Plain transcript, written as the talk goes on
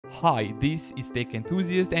Hi, this is Tech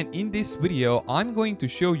Enthusiast, and in this video I'm going to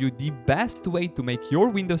show you the best way to make your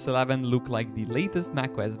Windows 11 look like the latest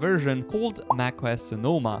macOS version called macOS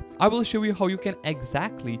Sonoma. I will show you how you can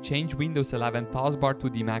exactly change Windows 11 taskbar to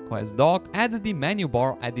the macOS dock, add the menu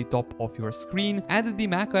bar at the top of your screen, add the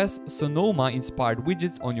macOS Sonoma inspired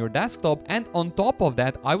widgets on your desktop, and on top of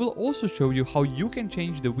that I will also show you how you can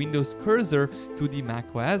change the Windows cursor to the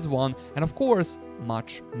macOS one, and of course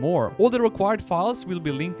much more. All the required files will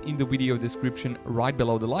be linked in the video description right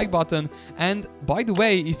below the like button. And by the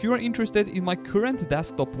way, if you are interested in my current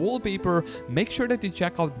desktop wallpaper, make sure that you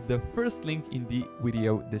check out the first link in the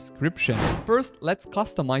video description. First, let's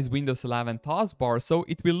customize Windows 11 taskbar so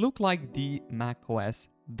it will look like the macOS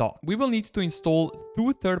dock. We will need to install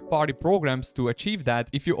 2 third-party programs to achieve that.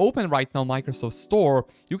 If you open right now Microsoft Store,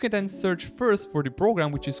 you can then search first for the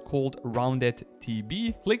program which is called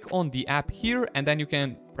RoundedTB. Click on the app here and then you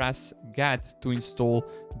can press get to install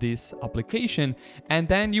this application, and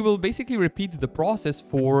then you will basically repeat the process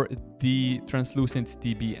for the translucent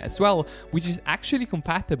TB as well, which is actually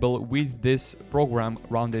compatible with this program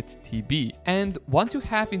RoundedTB. And once you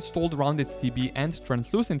have installed RoundedTB and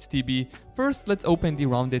translucent TB, first let's open the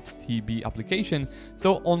RoundedTB application.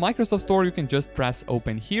 So on Microsoft Store you can just press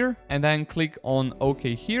open here and then click on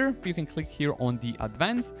OK here. You can click here on the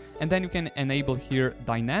advanced and then you can enable here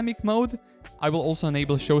dynamic mode. I will also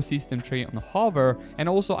enable show system tray on hover, and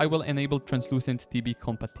also I will enable translucent TB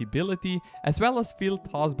compatibility as well as fill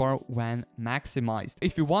taskbar when maximized.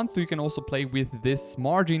 If you want to, you can also play with this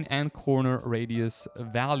margin and corner radius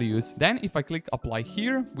values. Then if I click apply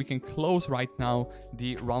here, we can close right now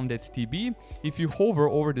the RoundedTB. If you hover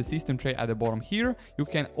over the system tray at the bottom here, you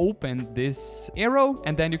can open this arrow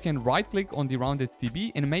and then you can right click on the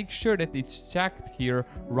RoundedTB and make sure that it's checked here,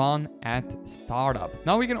 run at startup.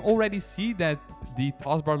 Now we can already see that the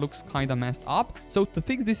taskbar looks kind of messed up. So to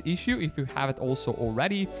fix this issue, if you have it also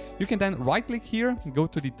already, you can then right click here, go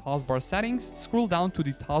to the taskbar settings, scroll down to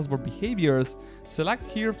the taskbar behaviors, select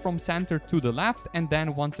here from center to the left, and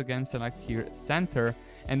then once again select here center.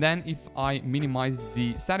 And then if I minimize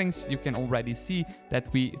the settings, you can already see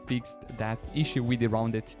that we fixed that issue with the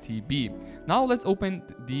RoundedTB. Now let's open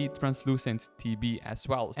the translucent TB as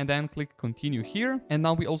well, and then click continue here. And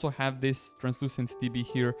now we also have this translucent TB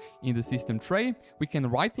here in the system tray. We can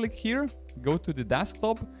right click here, go to the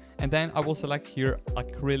desktop, and then I will select here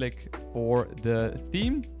acrylic for the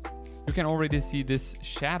theme. You can already see this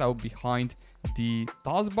shadow behind the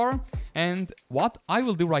taskbar. And what I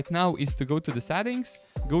will do right now is to go to the settings,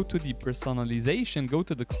 go to the personalization, go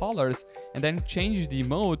to the colors, and then change the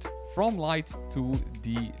mode from light to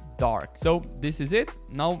the dark. So this is it.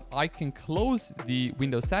 Now I can close the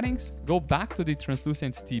Windows settings, go back to the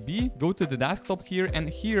translucent TB, go to the desktop here, and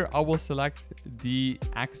here I will select the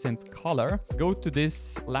accent color. Go to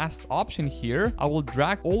this last option here. I will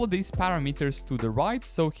drag all of these parameters to the right.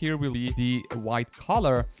 So here will be the white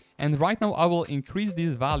color. And right now I will increase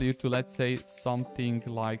this value to, let's say, something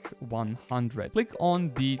like 100. Click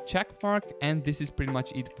on the check mark, and this is pretty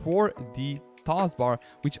much it for the taskbar,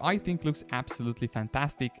 which I think looks absolutely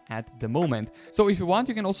fantastic at the moment. So if you want,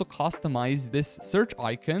 you can also customize this search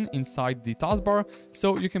icon inside the taskbar.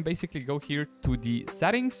 So you can basically go here to the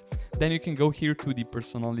settings, then you can go here to the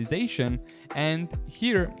personalization, and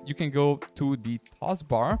here you can go to the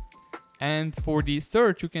taskbar. And for the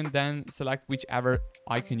search, you can then select whichever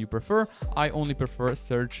icon you prefer. I only prefer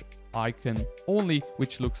search icon only,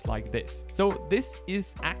 which looks like this. So this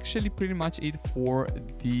is actually pretty much it for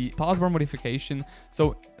the taskbar modification.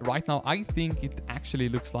 So right now I think it actually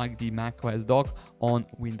looks like the macOS dock on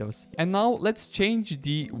Windows. And now let's change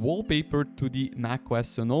the wallpaper to the macOS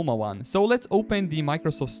Sonoma one. So let's open the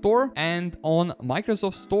Microsoft Store, and on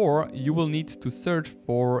Microsoft Store you will need to search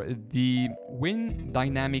for the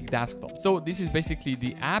WinDynamicDesktop. So this is basically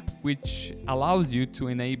the app which allows you to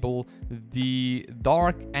enable the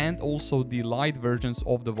dark and also the light versions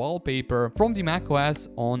of the wallpaper from the macOS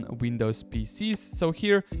on Windows PCs. So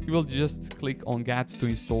here you will just click on get to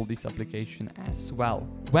install this application as well.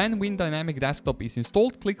 When WinDynamicDesktop is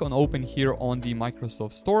installed, click on open here on the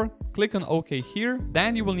Microsoft Store, click on OK here,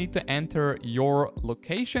 then you will need to enter your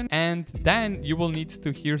location, and then you will need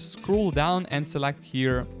to here scroll down and select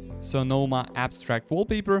here Sonoma abstract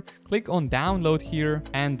wallpaper. Click on download here,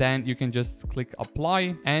 and then you can just click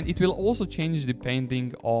apply, and it will also change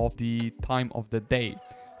depending of the time of the day.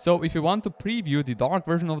 So if you want to preview the dark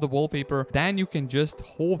version of the wallpaper, then you can just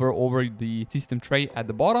hover over the system tray at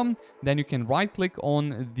the bottom. Then you can right click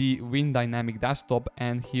on the WinDynamicDesktop,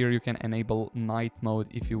 and here you can enable night mode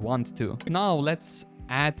if you want to. Now let's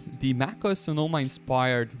add the macOS Sonoma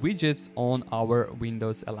inspired widgets on our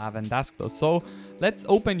Windows 11 desktop. So let's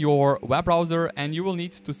open your web browser and you will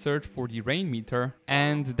need to search for the Rainmeter,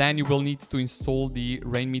 and then you will need to install the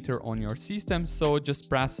Rainmeter on your system. So just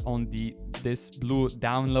press on this blue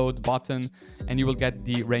download button and you will get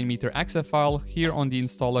the Rainmeter exe file. Here on the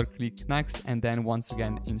installer, click next and then once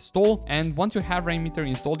again install. And once you have Rainmeter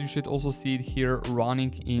installed, you should also see it here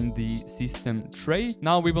running in the system tray.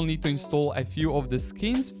 Now we will need to install a few of the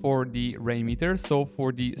skins for the Rainmeter, so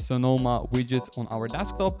for the Sonoma widgets on our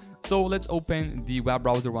desktop. So let's open the web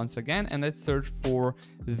browser once again and let's search for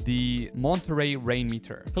the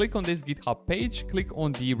MontereyRainmeter. Click on this GitHub page, click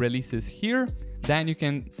on the releases here. Then you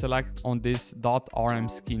can select on this .rm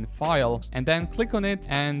skin file and then click on it,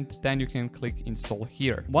 and then you can click install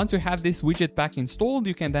here. Once you have this widget pack installed,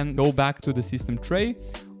 you can then go back to the system tray,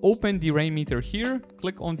 open the Rainmeter here,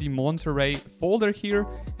 click on the Monterey folder here,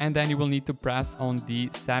 and then you will need to press on the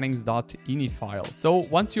settings.ini file. So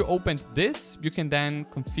once you opened this, you can then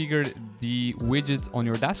configure the widgets on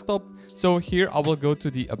your desktop. So here I will go to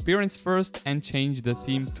the appearance first and change the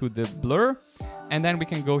theme to the blur. And then we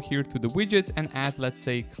can go here to the widgets and add, let's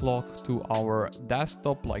say, clock to our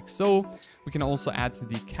desktop like so. We can also add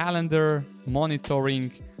the calendar,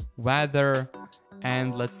 monitoring, weather,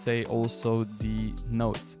 and let's say also the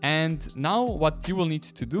notes. And now what you will need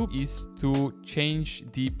to do is to change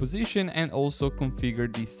the position and also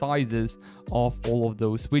configure the sizes of all of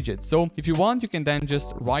those widgets. So if you want, you can then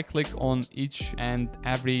just right click on each and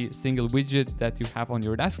every single widget that you have on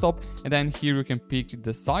your desktop, and then here you can pick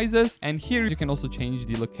the sizes, and here you can also change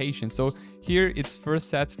the location. So here it's first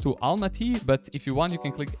set to Almaty, but if you want, you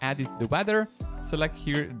can click edit the weather, select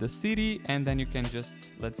here the city, and then you can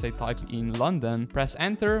just, let's say, type in London, press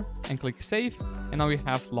enter and click save, and now you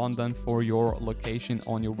have London for your location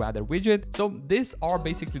on your weather widget. So these are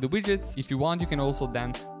basically the widgets. If you want, you can also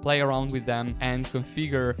then play around with them and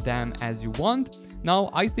configure them as you want. Now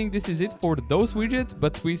I think this is it for those widgets,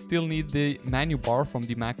 but we still need the menu bar from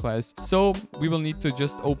the macOS. So we will need to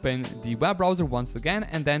just open the web browser once again,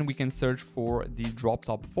 and then we can search for the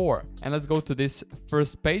DroptopFour. And let's go to this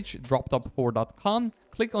first page, DroptopFour.com.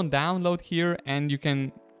 Click on download here, and you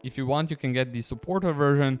can, if you want, you can get the supporter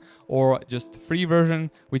version or just free version,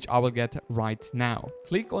 which I will get right now.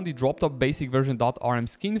 Click on the Droptop basic version.rm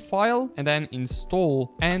skin file and then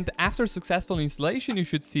install. And after successful installation, you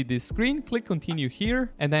should see this screen. Click continue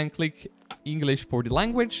here and then click English for the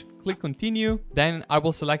language. Click continue. Then I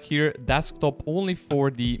will select here desktop only for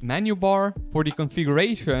the menu bar. For the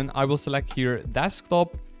configuration, I will select here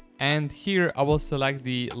desktop. And here I will select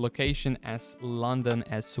the location as London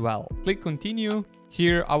as well. Click continue.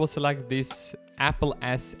 Here I will select this Apple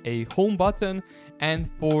as a home button, and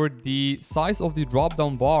for the size of the drop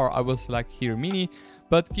down bar I will select here mini,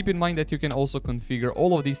 but keep in mind that you can also configure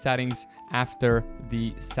all of these settings after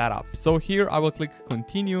the setup. So here I will click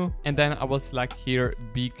continue, and then I will select here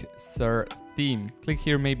Big Sur theme. Click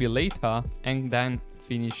here maybe later and then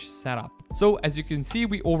finish setup. So as you can see,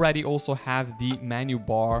 we already also have the menu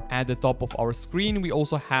bar at the top of our screen. We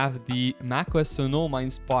also have the macOS Sonoma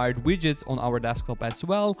inspired widgets on our desktop as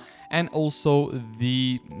well, and also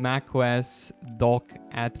the macOS dock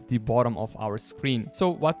at the bottom of our screen. So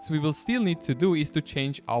what we will still need to do is to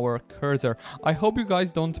change our cursor. I hope you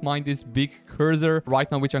guys don't mind this big cursor right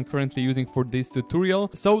now, which I'm currently using for this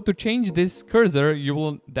tutorial. So to change this cursor, you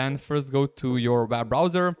will then first go to your web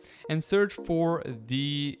browser and search for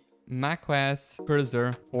the macOS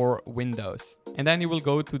cursor for Windows. And then you will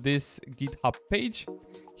go to this GitHub page.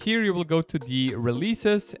 Here you will go to the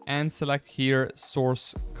releases and select here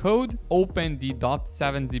source code. Open the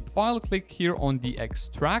 .7-zip file, click here on the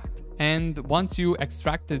extract. And once you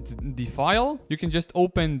extracted the file, you can just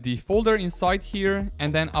open the folder inside here.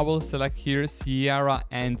 And then I will select here Sierra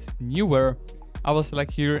and newer. I will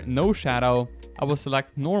select here no shadow. I will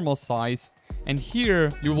select normal size. And here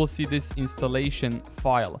you will see this installation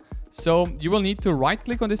file. So you will need to right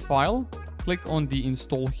click on this file, click on the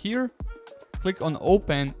install here, click on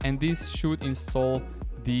open, and this should install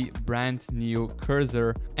the brand new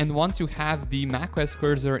cursor. And once you have the macOS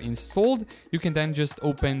cursor installed, you can then just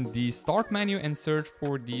open the start menu and search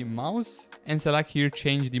for the mouse and select here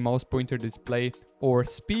change the mouse pointer display or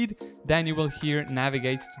speed. Then you will here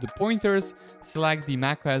navigate to the pointers, select the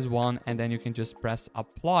macOS one, and then you can just press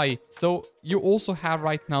apply. So you also have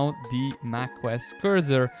right now the macOS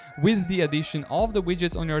cursor with the addition of the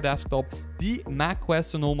widgets on your desktop, the macOS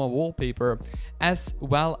Sonoma wallpaper, as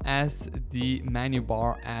well as the menu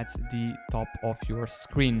bar at the top of your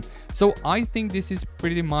screen. So I think this is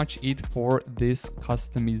pretty much it for this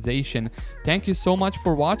customization. Thank you so much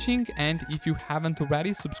for watching, and if you haven't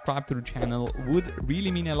already, subscribe to the channel, would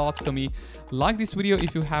really mean a lot to me. Like this video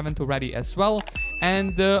if you haven't already as well,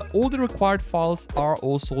 And all the required files are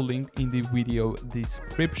also linked in the video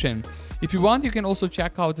description. If you want, you can also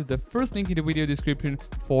check out the first link in the video description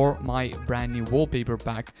for my brand new wallpaper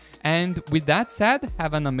pack. And with that said,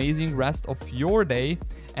 have an amazing rest of your day,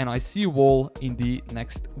 and I see you all in the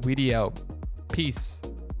next video. Peace.